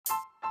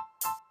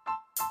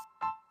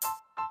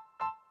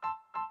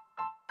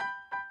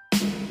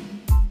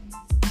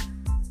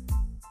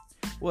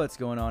What's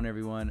going on,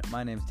 everyone?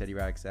 My name is Teddy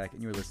Racksack,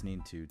 and you're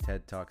listening to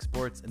TED Talk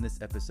Sports, and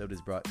this episode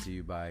is brought to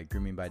you by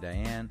Grooming by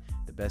Diane,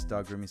 the best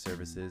dog grooming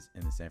services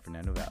in the San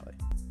Fernando Valley.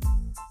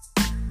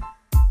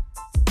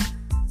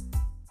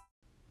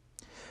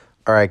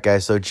 All right,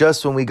 guys, so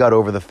just when we got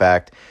over the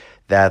fact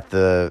that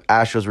the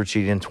Astros were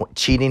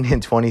cheating in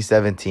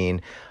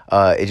 2017,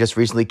 it just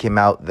recently came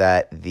out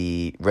that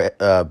the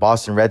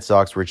Boston Red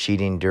Sox were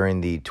cheating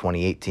during the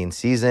 2018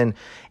 season,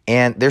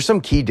 and there's some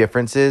key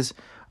differences.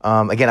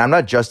 Again, I'm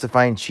not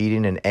justifying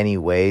cheating in any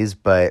ways,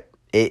 but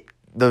the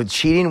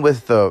cheating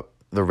with the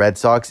Red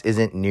Sox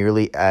isn't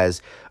nearly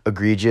as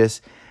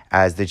egregious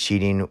as the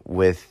cheating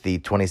with the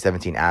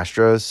 2017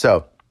 Astros.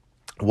 So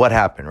what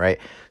happened, right?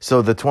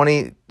 So the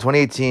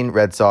 2018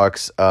 Red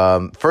Sox,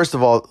 first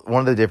of all, one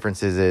of the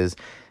differences is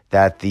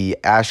that the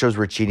Astros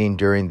were cheating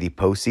during the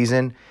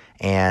postseason,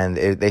 and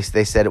they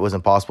said it was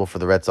impossible for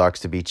the Red Sox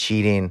to be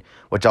cheating,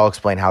 which I'll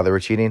explain how they were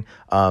cheating,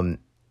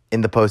 in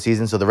the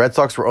postseason. So the Red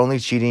Sox were only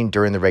cheating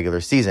during the regular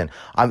season.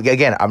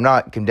 Again, I'm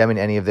not condemning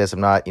any of this.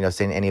 I'm not,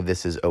 saying any of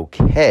this is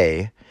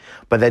okay,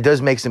 but that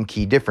does make some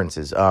key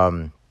differences.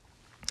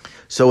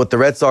 So what the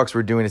Red Sox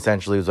were doing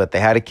essentially was that they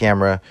had a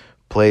camera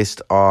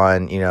placed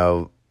on,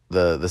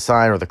 the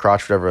sign or the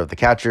crotch, whatever, of the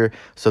catcher,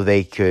 so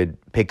they could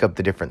pick up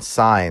the different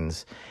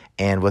signs.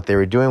 And what they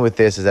were doing with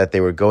this is that they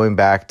were going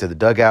back to the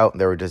dugout.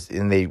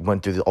 And they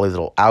went through all these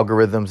little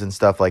algorithms and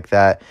stuff like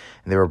that.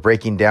 And they were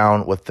breaking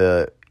down what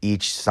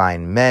each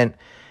sign meant.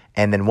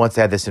 And then once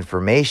they had this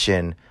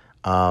information,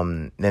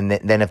 then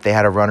if they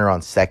had a runner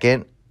on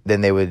second,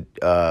 then they would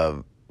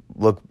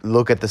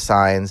look at the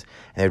signs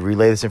and they'd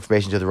relay this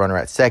information to the runner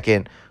at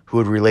second, who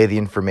would relay the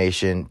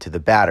information to the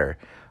batter.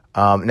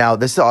 Now,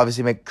 this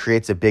obviously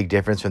creates a big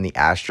difference from the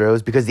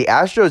Astros, because the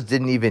Astros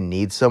didn't even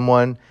need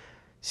someone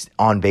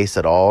on base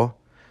at all.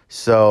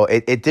 So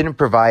it didn't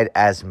provide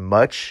as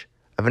much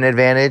of an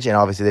advantage, and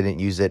obviously they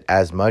didn't use it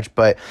as much.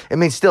 But,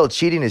 still,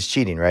 cheating is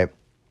cheating, right?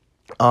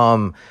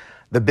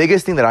 The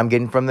biggest thing that I'm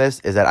getting from this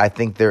is that I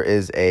think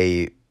there's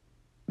a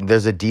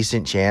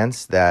decent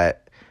chance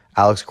that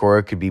Alex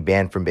Cora could be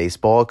banned from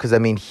baseball, because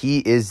he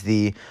is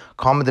the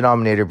common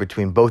denominator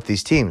between both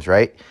these teams,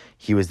 right?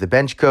 He was the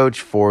bench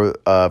coach for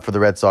the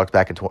Red Sox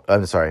back in he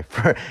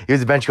was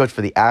the bench coach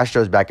for the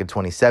Astros back in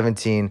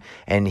 2017,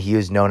 and he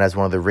was known as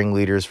one of the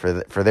ringleaders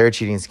for their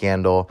cheating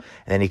scandal.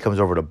 And then he comes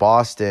over to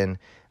Boston,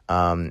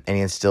 and he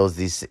instills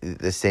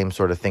the same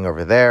sort of thing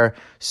over there.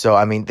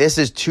 So this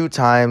is 2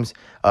 times.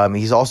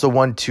 He's also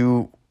won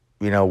 2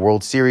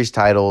 World Series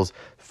titles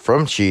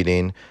from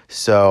cheating.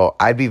 So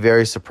I'd be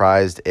very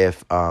surprised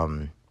if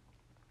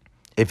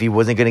he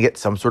wasn't going to get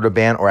some sort of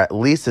ban, or at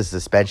least a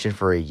suspension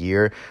for a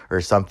year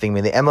or something.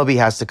 The MLB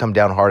has to come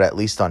down hard, at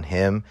least on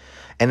him.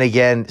 And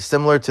again,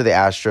 similar to the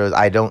Astros,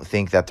 I don't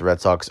think that the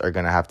Red Sox are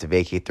going to have to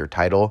vacate their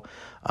title.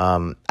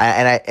 And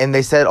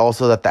they said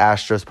also that the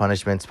Astros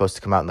punishment is supposed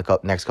to come out in the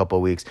next couple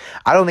of weeks.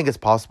 I don't think it's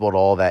possible at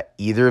all that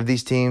either of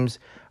these teams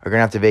are going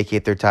to have to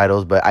vacate their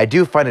titles, but I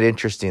do find it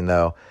interesting,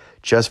 though,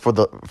 just for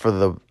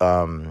the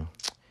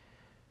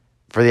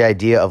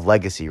idea of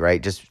legacy,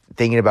 right? Just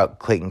thinking about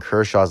Clayton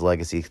Kershaw's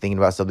legacy, thinking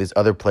about some of these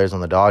other players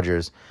on the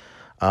Dodgers,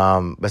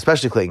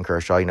 especially Clayton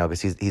Kershaw,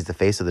 because he's the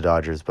face of the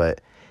Dodgers, but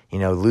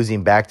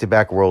losing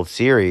back-to-back World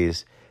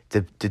Series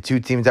to 2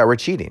 teams that were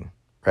cheating,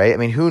 right?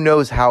 Who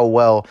knows how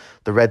well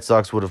the Red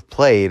Sox would have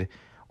played,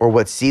 or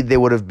what seed they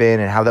would have been,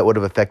 and how that would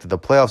have affected the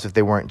playoffs if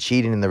they weren't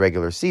cheating in the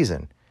regular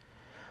season.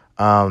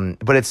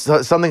 But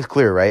something's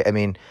clear, right?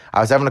 I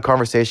was having a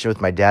conversation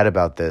with my dad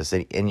about this,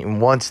 and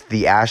once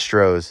the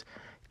Astros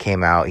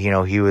came out,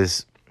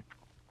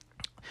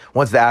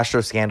 once the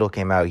Astros scandal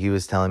came out, he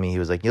was telling me, he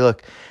was like,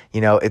 look,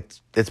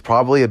 it's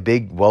probably a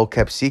big,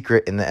 well-kept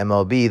secret in the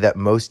MLB that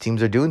most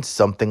teams are doing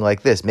something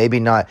like this. Maybe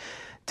not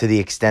to the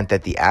extent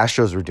that the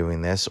Astros were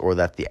doing this, or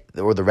that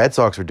the Red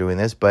Sox were doing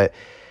this, but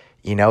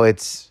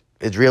it's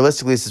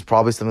realistically, this is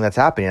probably something that's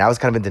happening. I was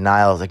kind of in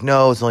denial. I was like,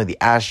 no, it's only the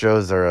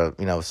Astros. They're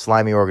a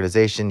slimy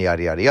organization,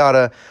 yada, yada,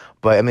 yada.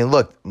 But,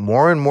 look,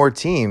 more and more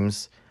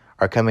teams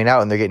are coming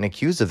out and they're getting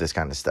accused of this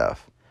kind of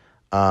stuff.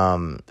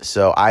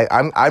 So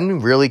I'm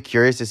really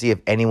curious to see if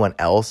anyone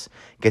else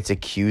gets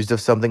accused of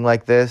something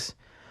like this.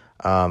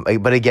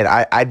 But again,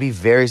 I'd be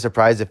very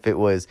surprised if it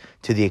was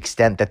to the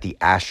extent that the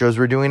Astros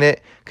were doing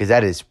it, because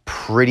that is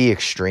pretty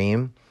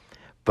extreme.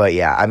 But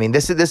yeah,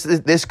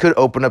 this could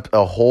open up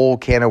a whole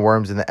can of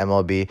worms in the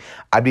MLB.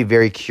 I'd be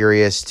very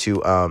curious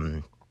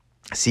to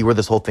see where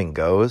this whole thing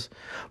goes.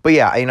 But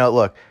yeah,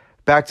 look,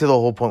 back to the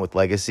whole point with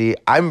legacy.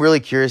 I'm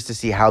really curious to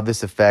see how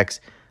this affects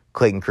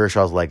Clayton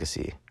Kershaw's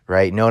legacy,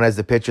 right? Known as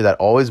the pitcher that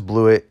always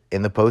blew it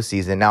in the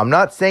postseason. Now, I'm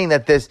not saying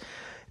that this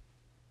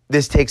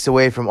takes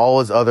away from all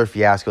his other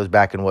fiascos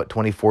back in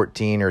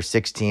 2014 or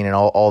 16 and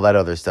all that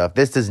other stuff.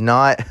 This does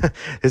not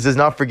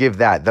forgive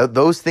that.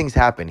 Those things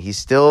happen. He's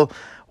still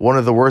one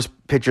of the worst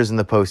pitchers in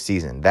the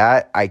postseason.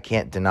 That I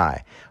can't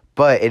deny.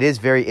 But it is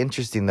very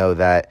interesting, though,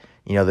 that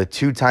the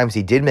 2 times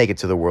he did make it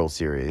to the World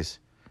Series,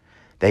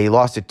 that he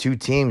lost to 2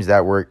 teams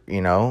that were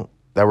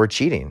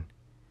cheating.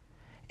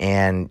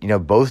 And,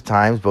 both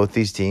times, both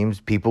these teams,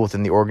 people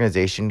within the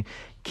organization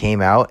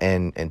came out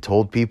and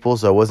told people.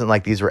 So it wasn't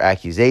like these were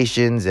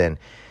accusations. And,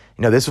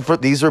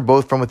 these are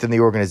both from within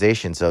the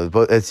organization. So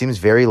it seems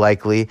very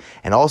likely.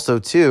 And also,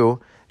 too,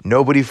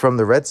 nobody from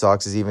the Red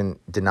Sox is even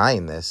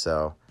denying this.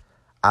 So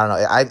I don't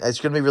know.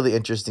 It's going to be really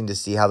interesting to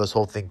see how this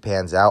whole thing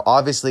pans out.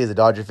 Obviously, as a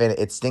Dodger fan,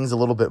 it stings a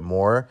little bit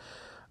more.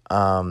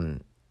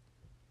 And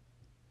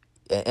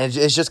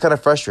it's just kind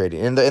of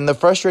frustrating. And the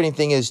frustrating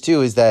thing is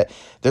that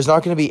there's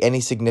not going to be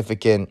any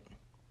significant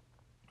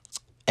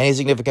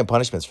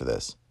punishments for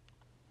this.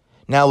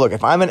 Now, look,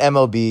 if I'm an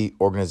MLB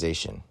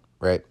organization,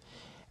 right,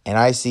 and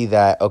I see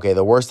that, okay,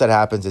 the worst that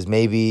happens is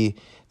maybe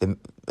the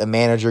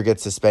manager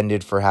gets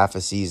suspended for half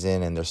a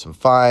season and there's some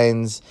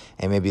fines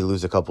and maybe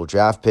lose a couple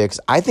draft picks,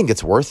 I think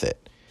it's worth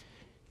it.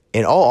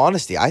 In all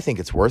honesty, I think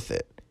it's worth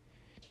it.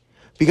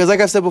 Because like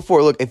I've said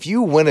before, look, if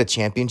you win a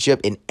championship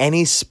in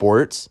any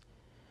sport,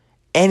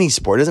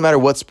 it doesn't matter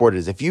what sport it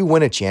is, if you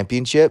win a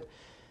championship,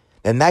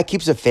 then that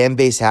keeps a fan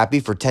base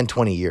happy for 10,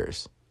 20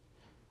 years.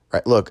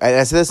 Right? Look,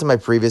 I said this in my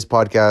previous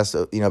podcast,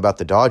 about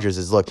the Dodgers,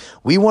 is look,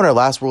 we won our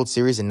last World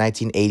Series in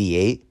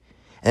 1988,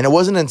 and it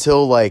wasn't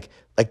until like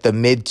the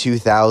mid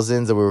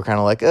 2000s that we were kind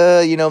of like,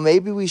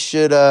 maybe we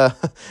should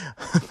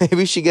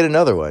get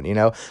another one,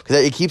 because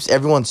it keeps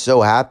everyone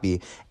so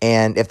happy.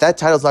 And if that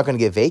title's not going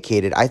to get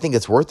vacated, I think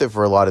it's worth it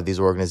for a lot of these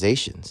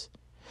organizations,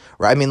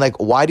 right? I mean,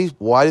 like, why do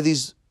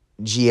these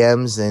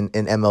GMs and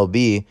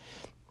MLB,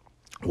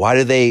 why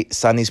do they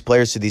sign these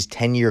players to these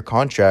 10-year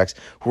contracts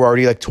who are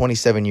already like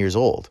 27 years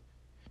old?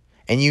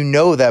 And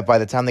that by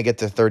the time they get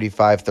to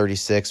 35,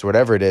 36,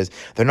 whatever it is,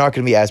 they're not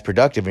going to be as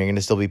productive and you're going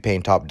to still be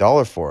paying top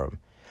dollar for them.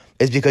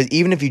 It's because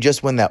even if you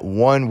just win that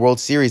one World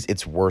Series,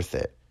 it's worth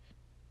it.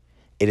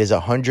 It is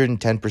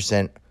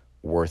 110%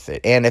 worth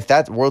it. And if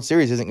that World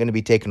Series isn't going to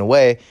be taken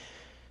away,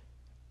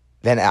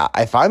 then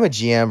if I'm a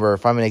GM or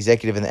if I'm an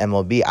executive in the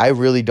MLB, I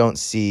really don't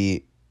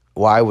see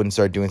why I wouldn't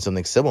start doing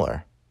something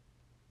similar.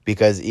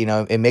 Because,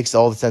 it makes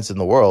all the sense in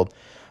the world.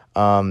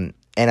 And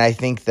I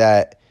think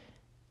that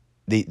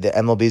the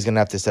MLB is going to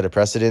have to set a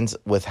precedent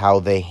with how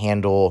they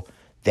handle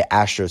the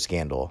Astro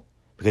scandal.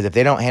 Because if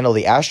they don't handle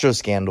the Astro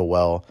scandal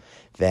well,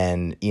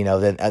 then,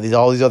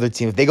 all these other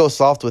teams, if they go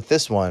soft with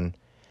this one,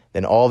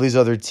 then all these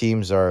other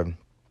teams are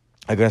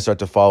going to start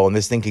to follow, and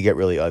this thing could get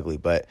really ugly.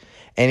 But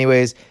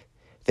anyways,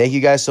 thank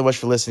you guys so much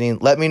for listening.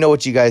 Let me know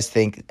what you guys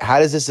think. How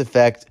does this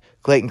affect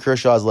Clayton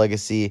Kershaw's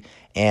legacy?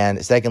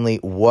 And secondly,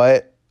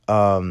 what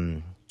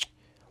punishments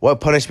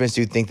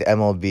do you think the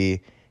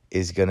MLB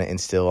is going to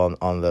instill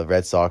on the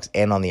Red Sox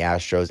and on the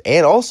Astros?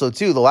 And also,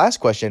 too, the last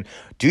question,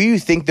 do you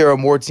think there are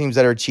more teams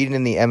that are cheating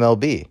in the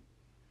MLB?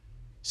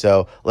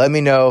 So let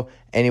me know.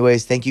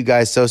 Anyways, thank you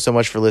guys so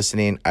much for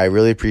listening. I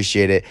really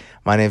appreciate it.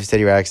 My name is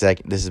Teddy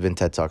Raxak. This has been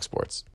TED Talk Sports.